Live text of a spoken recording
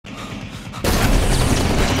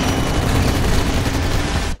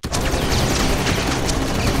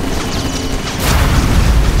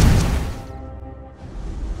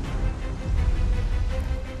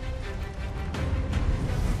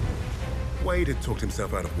Wade had talked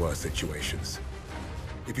himself out of worse situations.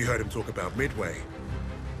 If you heard him talk about Midway,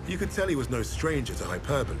 you could tell he was no stranger to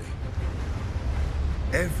hyperbole.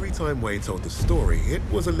 Every time Wade told the story, it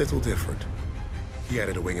was a little different. He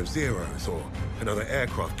added a wing of Zeros or another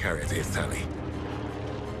aircraft carrier to his tally.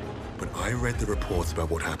 But I read the reports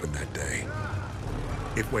about what happened that day.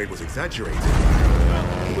 If Wade was exaggerating,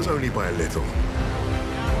 it was only by a little.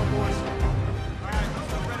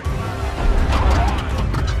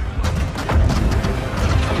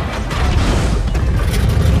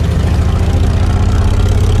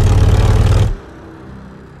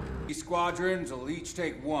 Squadrons will each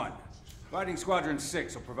take one. Fighting Squadron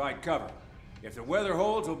 6 will provide cover. If the weather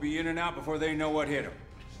holds, we'll be in and out before they know what hit them.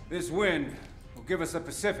 This wind will give us the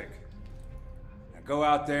Pacific. Now go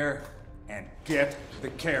out there and get the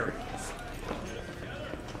carriers.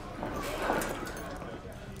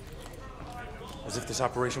 As if this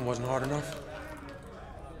operation wasn't hard enough.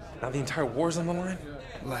 Now the entire war's on the line?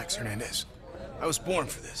 Relax, Hernandez. I was born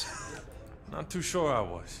for this. Not too sure I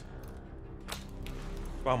was.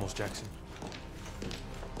 Vamos, Jackson.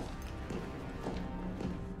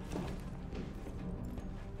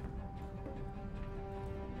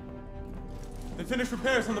 They finished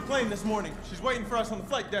repairs on the plane this morning. She's waiting for us on the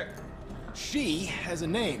flight deck. She has a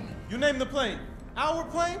name. You named the plane. Our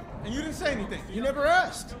plane? And you didn't say anything. You never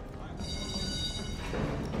asked.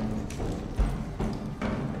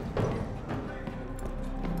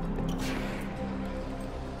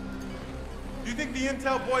 Do you think the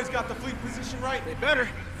intel boys got the fleet position right? They better.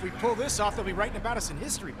 If we pull this off, they'll be writing about us in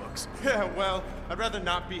history books. Yeah, well, I'd rather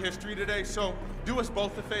not be history today, so do us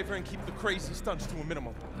both a favor and keep the crazy stunts to a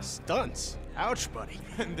minimum. Stunts? Ouch, buddy.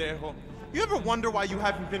 Pendejo. You ever wonder why you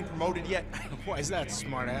haven't been promoted yet? Why is that,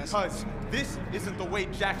 smartass? Because this isn't the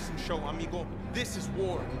Wade Jackson show, amigo. This is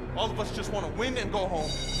war. All of us just want to win and go home.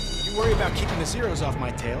 You worry about keeping the Zeros off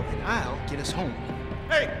my tail, and I'll get us home.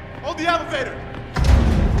 Hey, hold the elevator!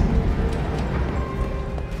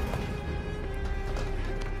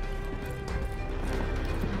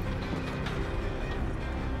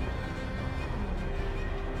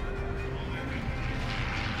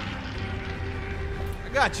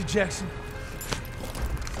 I got you, Jackson.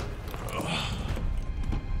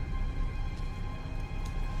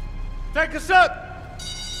 Take us up!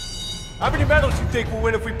 How many medals you think we'll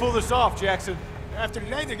win if we pull this off, Jackson? After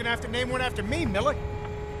today, they're gonna have to name one after me, Miller.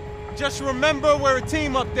 Just remember we're a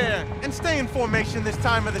team up there. And stay in formation this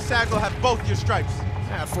time or the SAG will have both your stripes.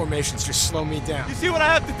 Formations just slow me down. You see what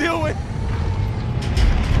I have to deal with?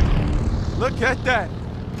 Look at that.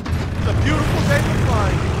 It's a beautiful day for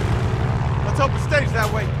flying. Let's hope it stays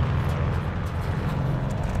that way.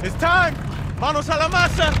 It's time! Manos a la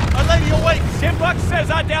masa! Our lady awaits! $10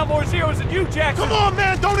 says I down more Zeros than you, Jackson! Come on,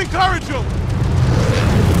 man! Don't encourage him!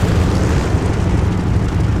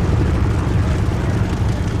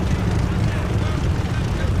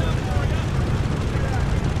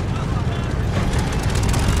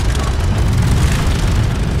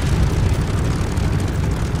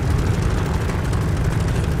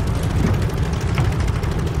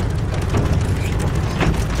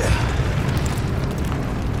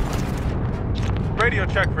 Radio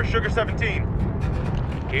check for Sugar 17.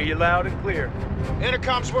 Hear you loud and clear.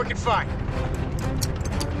 Intercom's working fine.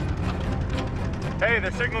 Hey,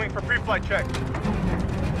 they're signaling for pre-flight check.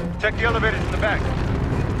 Check the elevators in the back.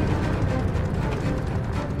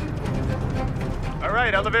 All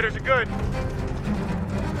right, elevators are good.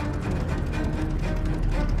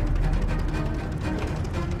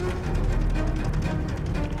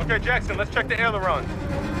 Okay, Jackson, let's check the ailerons.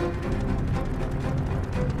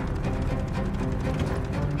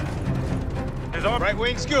 Right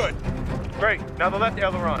wing's good. Great. Now the left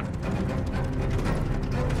aileron.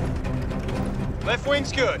 Left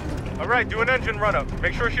wing's good. All right, do an engine run-up.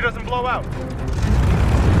 Make sure she doesn't blow out.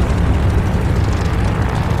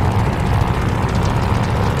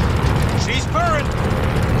 She's purring.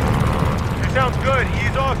 She sounds good.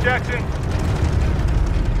 Ease off, Jackson.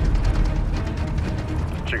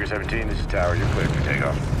 Sugar 17, this is Tower. You're cleared for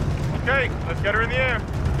takeoff. Okay, let's get her in the air.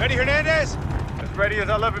 Ready, Hernandez? As ready as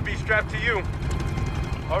I'll ever be strapped to you.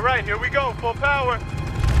 All right, here we go. Full power.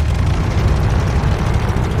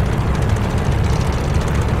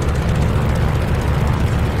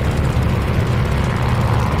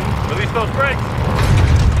 Release those brakes.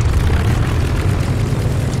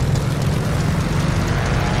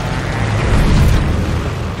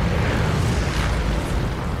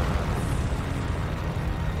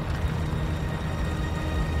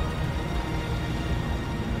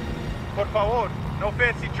 Por favor, no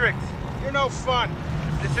fancy tricks. You're no fun.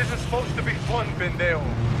 This isn't supposed to be fun, pendejo.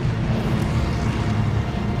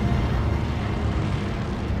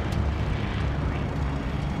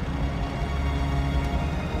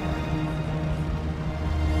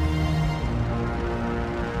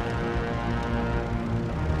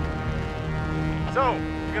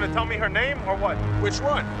 gonna tell me her name or what? Which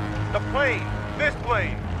one? The plane. This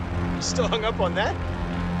plane. You still hung up on that?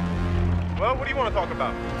 Well, what do you want to talk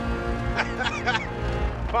about?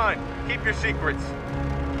 Fine. Keep your secrets.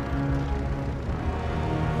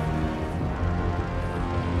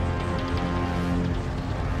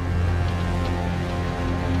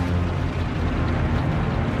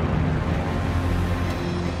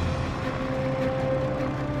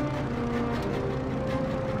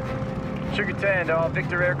 Sugar 10 to all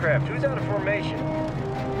Victor aircraft. Who's out of formation?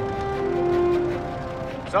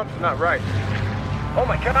 Something's not right. Oh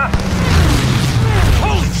my god!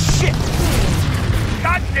 Holy shit!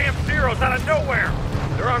 Goddamn Zeros out of nowhere!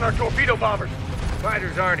 They're on our torpedo bombers.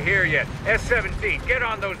 Fighters aren't here yet. S-17, get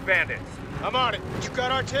on those bandits. I'm on it. You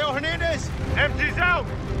got our tail, Hernandez? MG's out!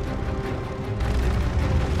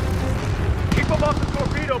 Keep them off the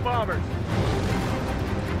torpedo bombers.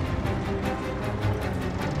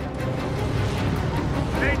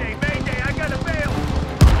 Mayday, mayday, I gotta bail!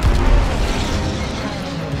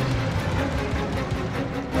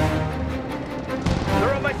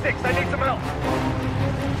 They're on my 6, I need some help.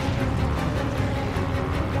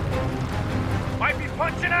 Might be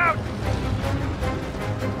punching out!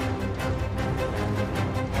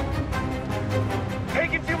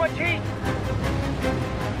 Taking too much heat!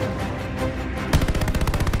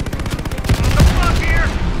 The fuck here!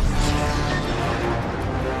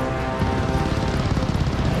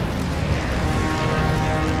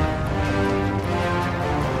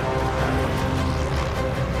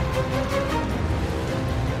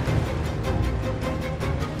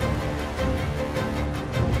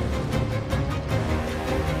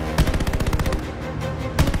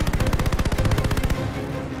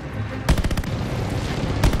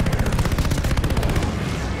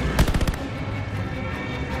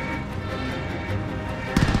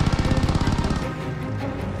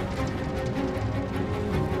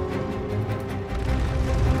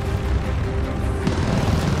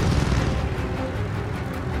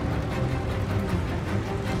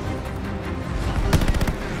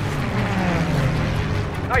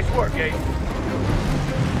 Nice work, Ace.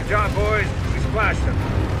 Good job, boys. We splashed them.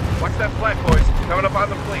 Watch that flat, boys. Coming up on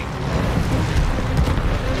the fleet.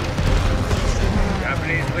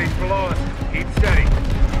 Japanese fleet's below us. Keep steady.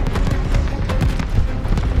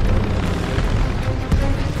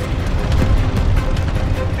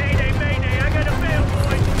 Mayday, mayday, I gotta bail,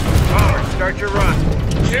 boys. Bombers, start your run.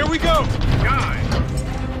 Here we go. Guy,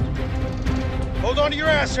 Hold on to your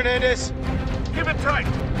ass, Hernandez. Keep it tight.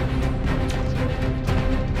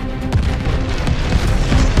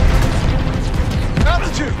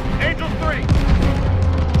 Altitude. Angel 3.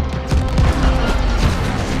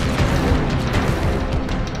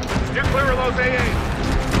 Steer clear of those AAs.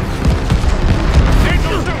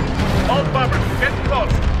 Angel 2. All bombers, we're getting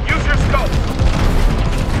close. Use your scope.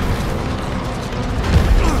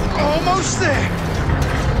 Almost there.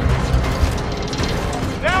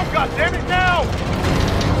 Now, goddammit, now!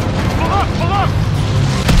 Pull up, pull up!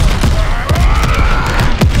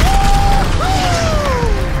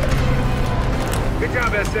 good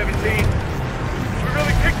job, S-17. We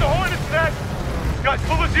really kicked the Hornet's nest! This guy's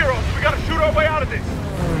full of Zeros. We gotta shoot our way out of this.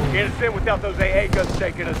 Can't us in without those AA guns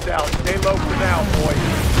taking us out. Stay low for now, boys.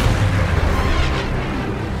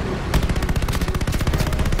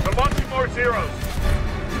 They're launching more Zeros.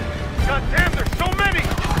 God damn, there's so many!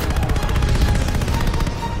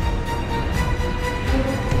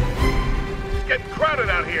 It's getting crowded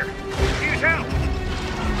out here. Use help!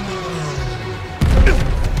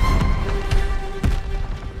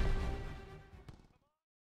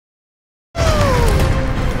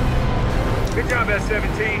 Good job,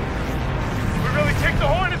 S-17. We really kicked the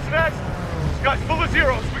Hornet's nest! This guy's full of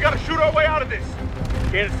Zeros. We gotta shoot our way out of this.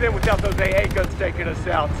 Can't us in without those AA guns taking us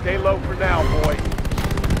out. Stay low for now, boys.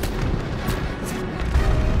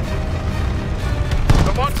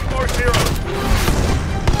 They're launching more Zeros.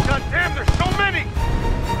 God damn, there's so many!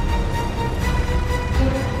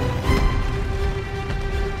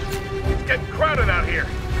 It's getting crowded out here.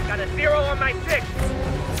 Got a 0 on my 6.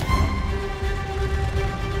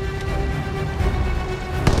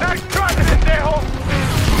 Nice try, pendejo!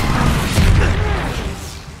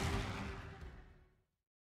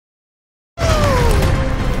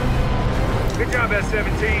 Good job,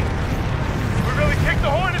 S-17. We really kicked the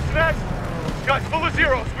Hornet's nest! This guy's full of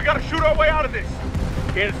Zeros. We gotta shoot our way out of this.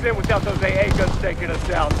 Can't us in without those AA guns taking us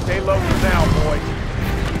out. Stay low for now, boys.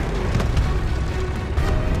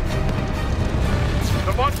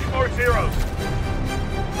 They're launching more Zeros.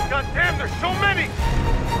 God damn, there's so many!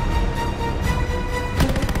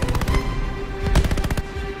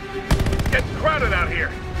 It's getting crowded out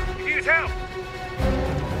here. You need help.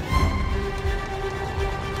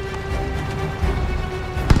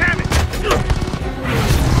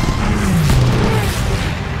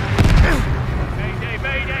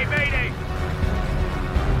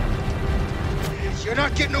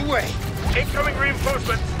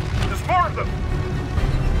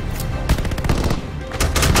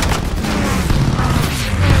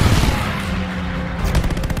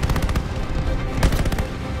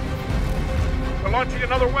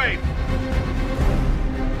 another wave.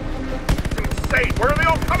 It's insane. Where are they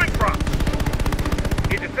all coming from?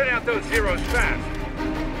 Need to thin out those Zeros fast.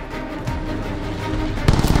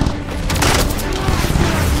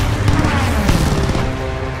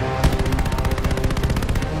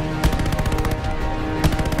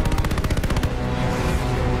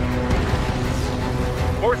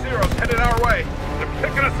 More Zeros headed our way. They're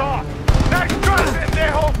picking us off. Nice try,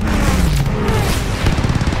 pendejo!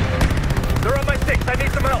 They're on my 6. I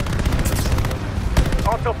need some help.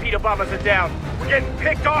 All torpedo bombers are down. We're getting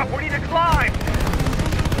picked off. We need to climb.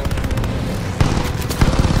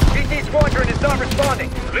 PT Squadron is not responding.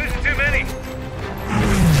 Losing too many.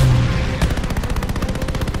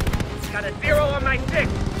 Got a 0 on my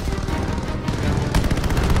 6.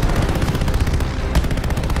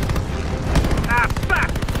 Ah, fuck!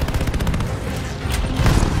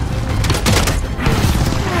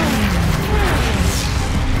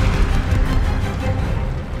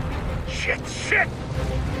 Shit!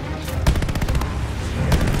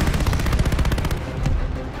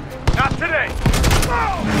 Not today!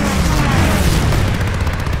 Oh!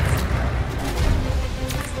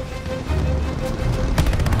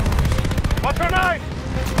 Watch our knife!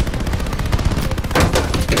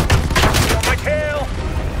 On my tail!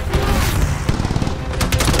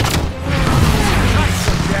 Nice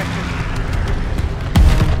objection!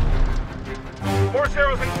 More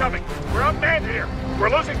Zeros incoming! We're outmanned here! We're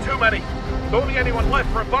losing too many! There's only anyone left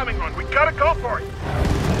for a bombing run. We gotta go for it!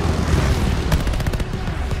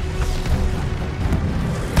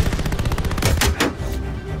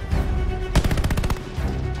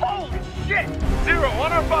 Holy shit! 0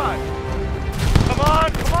 on our 5! Come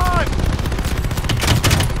on!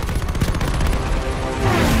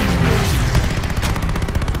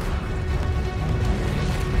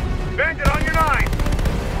 Bandit on your 9!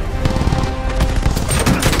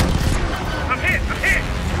 I'm hit!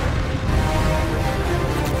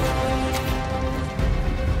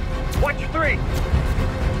 Watch your 3!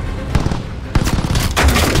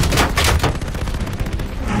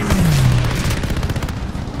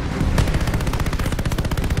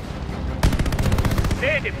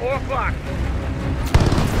 Bandit, 4 o'clock!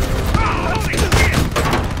 Oh, holy shit!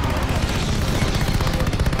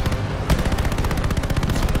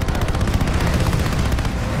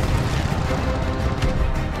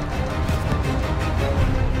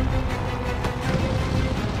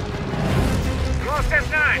 Lost S9!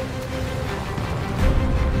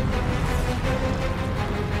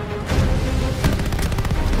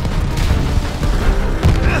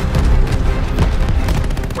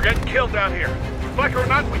 We're getting killed down here. Like or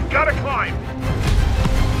not, we've got to climb.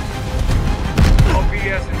 All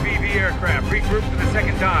BS and BV aircraft regroup for the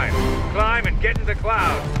second time. Climb and get in the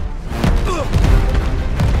clouds.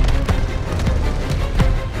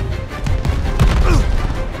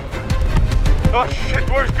 Oh shit,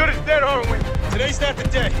 we're as good as dead, aren't we? Today's not the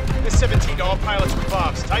day. This 17 to all pilots with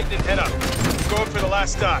bombs. Tighten and head up. Going for the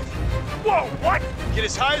last dive. Whoa, what? Get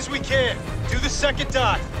as high as we can. Do the second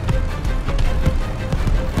dive.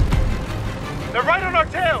 They're right on our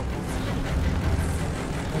tail!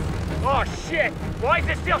 Oh shit! Why is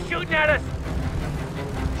it still shooting at us?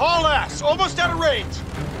 Haul ass. Almost out of range.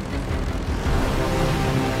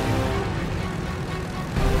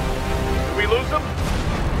 Did we lose them?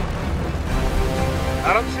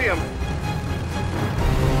 I don't see them.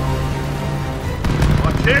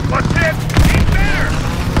 Watch it! He's there!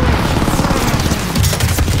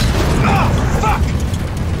 Oh, fuck!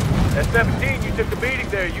 S-17, you took the beating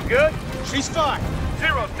there. You good? She's fine.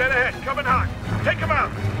 0, dead ahead, coming hot. Take him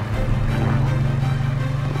out.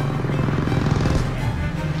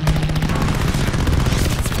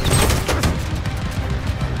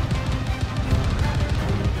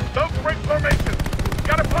 Don't break formation.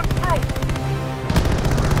 Gotta punch through.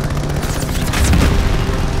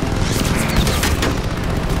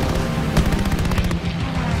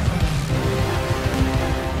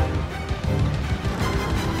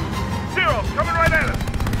 Coming right at us.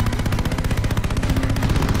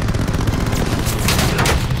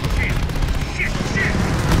 Shit.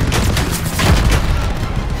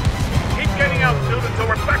 Keep getting altitude until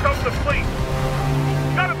we're back over the fleet.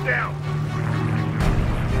 Got him down.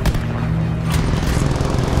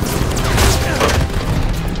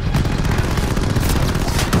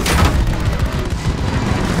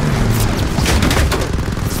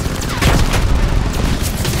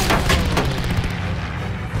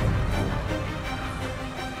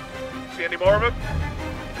 See any more of him?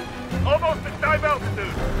 Almost at dive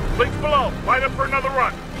altitude. Fleet's below. Line up for another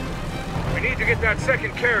run. We need to get that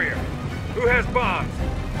second carrier. Who has bombs?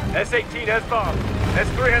 S-18 has bombs.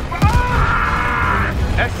 S-3 has bombs. Ah!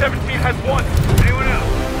 S-17 has 1. Anyone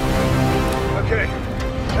else? Okay.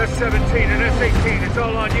 S-17 and S-18, it's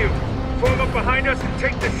all on you. Form up behind us and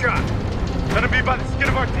take the shot. Gonna be by the skin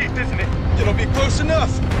of our teeth, isn't it? It'll be close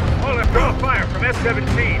enough. All left off fire from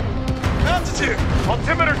S-17. Altitude!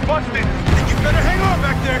 Altimeter's busted. Think you better hang on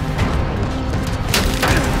back there.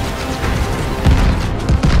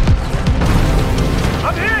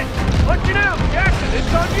 I'm hit! Let you know! Jackson,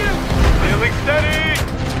 it's on you! Feeling steady!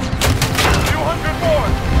 200 more!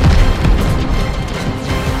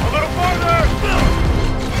 A little farther!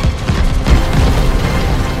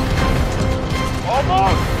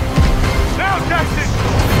 Almost! Now, Jackson!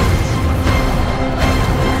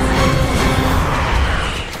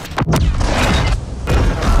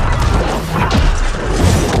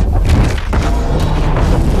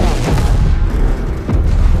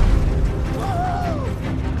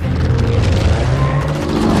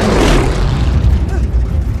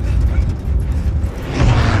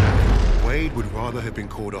 Have been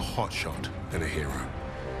called a hotshot than a hero.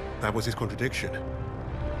 That was his contradiction.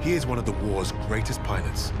 He is one of the war's greatest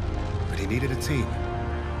pilots, but he needed a team.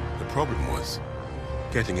 The problem was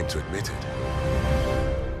getting him to admit it.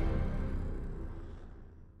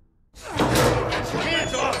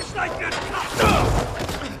 Hands off!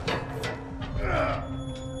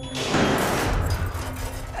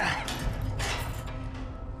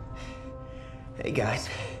 Hey, guys.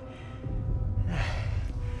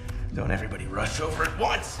 Don't everybody rush over at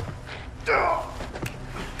once.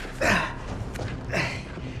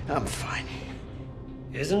 I'm fine.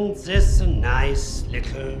 Isn't this a nice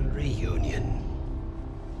little reunion?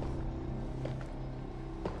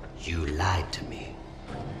 You lied to me.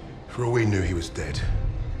 For all we knew, he was dead.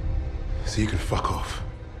 So you can fuck off.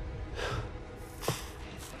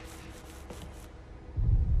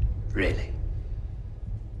 Really?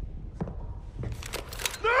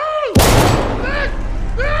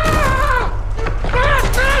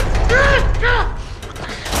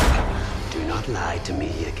 Do not lie to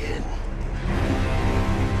me again.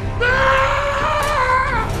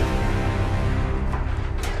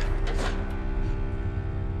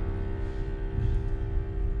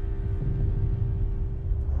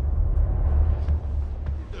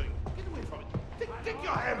 Get away from it. Take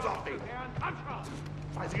your hands off me.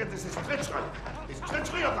 Freisinger, this is treachery. It's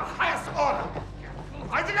treachery of the highest order.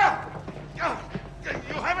 Freisinger!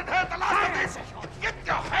 You haven't heard the last of this! Get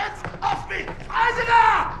your hands off me!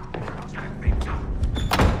 Freisinger!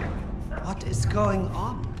 What is going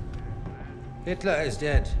on? Hitler is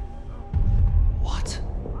dead. What?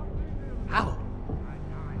 How?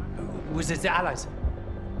 Was it the Allies?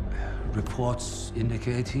 Reports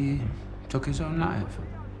indicate he took his own life.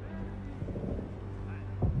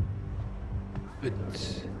 But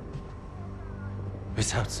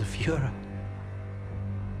without the Führer,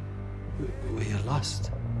 we are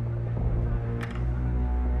lost.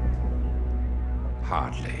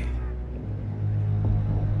 Hardly.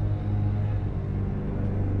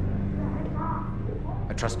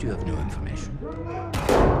 I trust you have new information.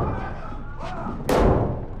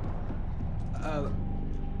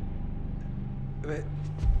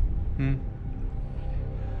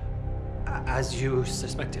 As you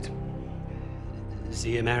suspected,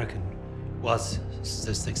 the American was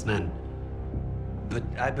the sixth man. But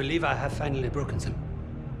I believe I have finally broken them.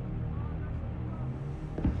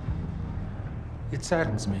 It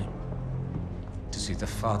saddens me to see the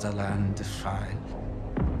fatherland defiled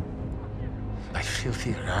by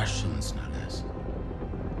filthy Russians, no less.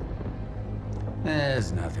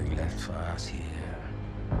 There's nothing left for us here.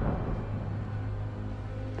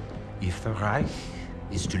 If the Reich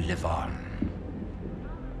is to live on,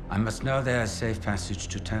 I must know there is safe passage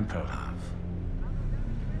to Tempelhof.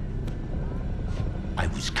 I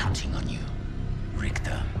was counting on you,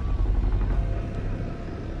 Richter.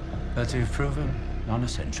 But you've proven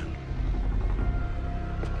non-essential.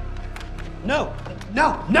 No!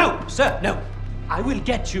 No! No! Sir, no! I will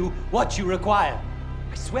get you what you require.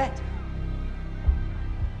 I swear it.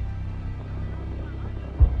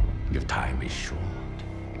 Your time is short.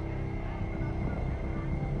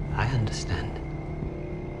 I understand.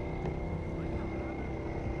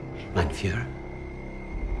 Mein Führer.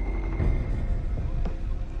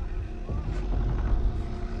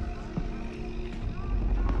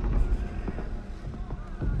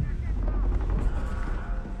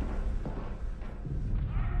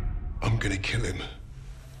 I'm gonna kill him.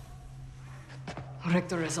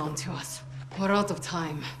 Richter is on to us. We're out of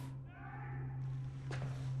time.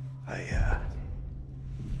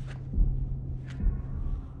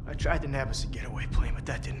 I tried to nab us a getaway plane, but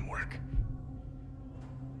that didn't work.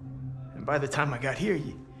 And by the time I got here,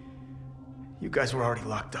 you guys were already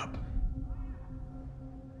locked up.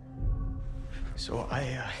 So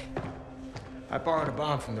I borrowed a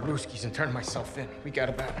bomb from the Ruskies and turned myself in. We got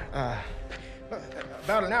about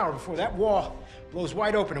an hour before that wall blows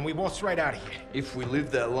wide open and we waltz right out of here. If we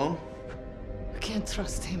live that long? I can't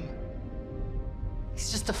trust him.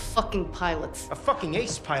 He's just a fucking pilot. A fucking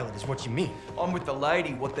ace pilot is what you mean. I'm with the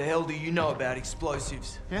lady. What the hell do you know about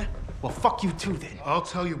explosives? Yeah? Well, fuck you too, then. I'll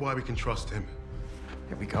tell you why we can trust him.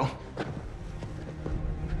 Here we go.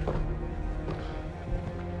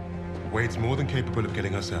 Wade's more than capable of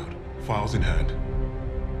getting us out. Files in hand.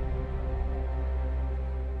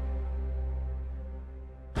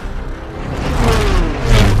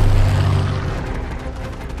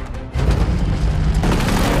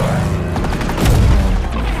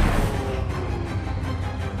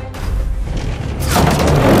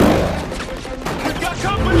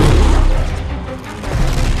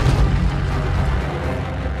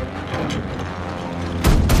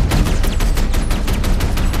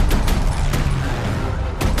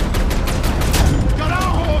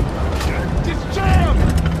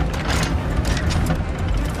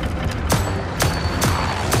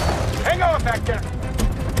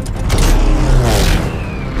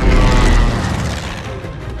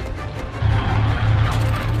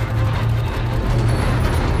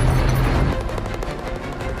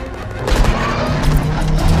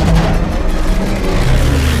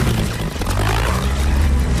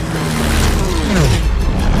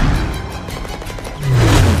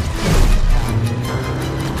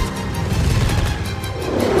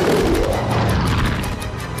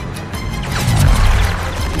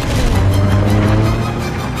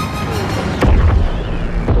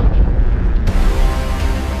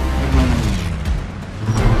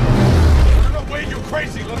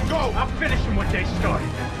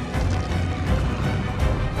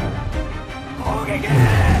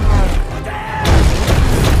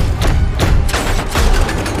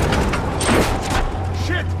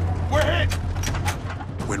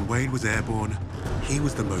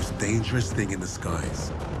 Dangerous thing in the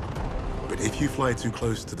skies. But if you fly too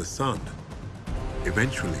close to the sun,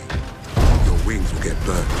 eventually, your wings will get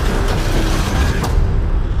burnt.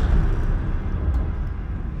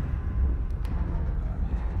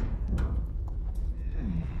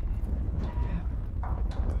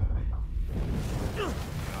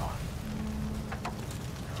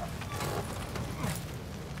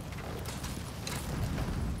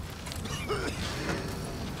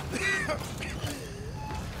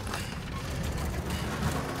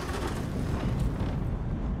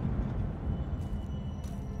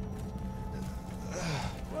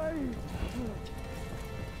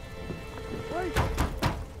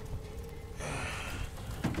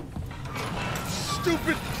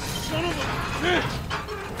 Stupid son of a bitch!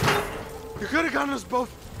 You could have gotten us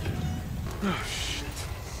both. Oh, shit.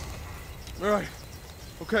 All right.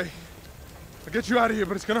 Okay. I'll get you out of here,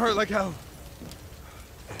 but it's gonna hurt like hell.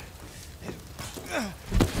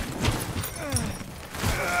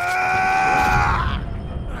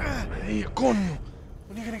 Hey, coño.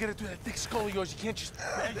 When are you gonna get it through that thick skull of yours? You can't just...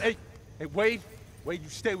 Hey, Wade. Wade, you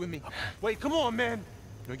stay with me. Wade, come on, man.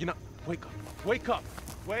 No, you're not. Wake up. Wake up.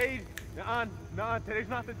 Wade. Nah, today's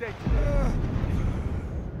not the day.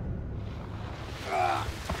 I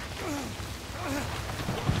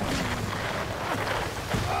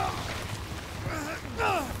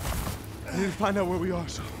need to find out where we are,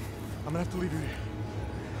 so I'm gonna have to leave you here.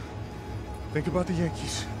 Think about the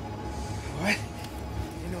Yankees. What?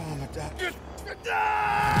 You know I'm a doctor.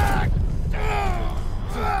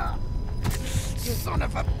 Son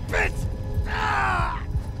of a bitch!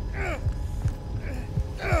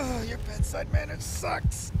 Your bedside manner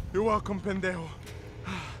sucks. You're welcome, pendejo.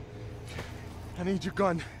 I need your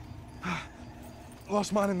gun.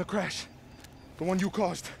 Lost mine in the crash. The one you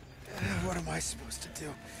caused. What am I supposed to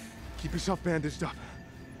do? Keep yourself bandaged up.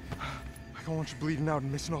 I don't want you bleeding out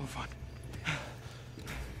and missing all the fun.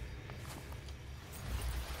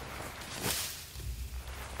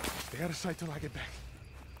 Stay out of sight till I get back.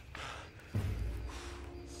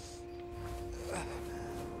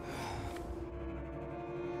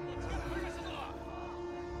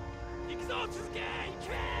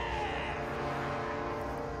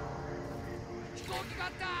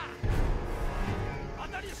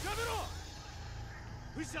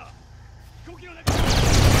 Who's up?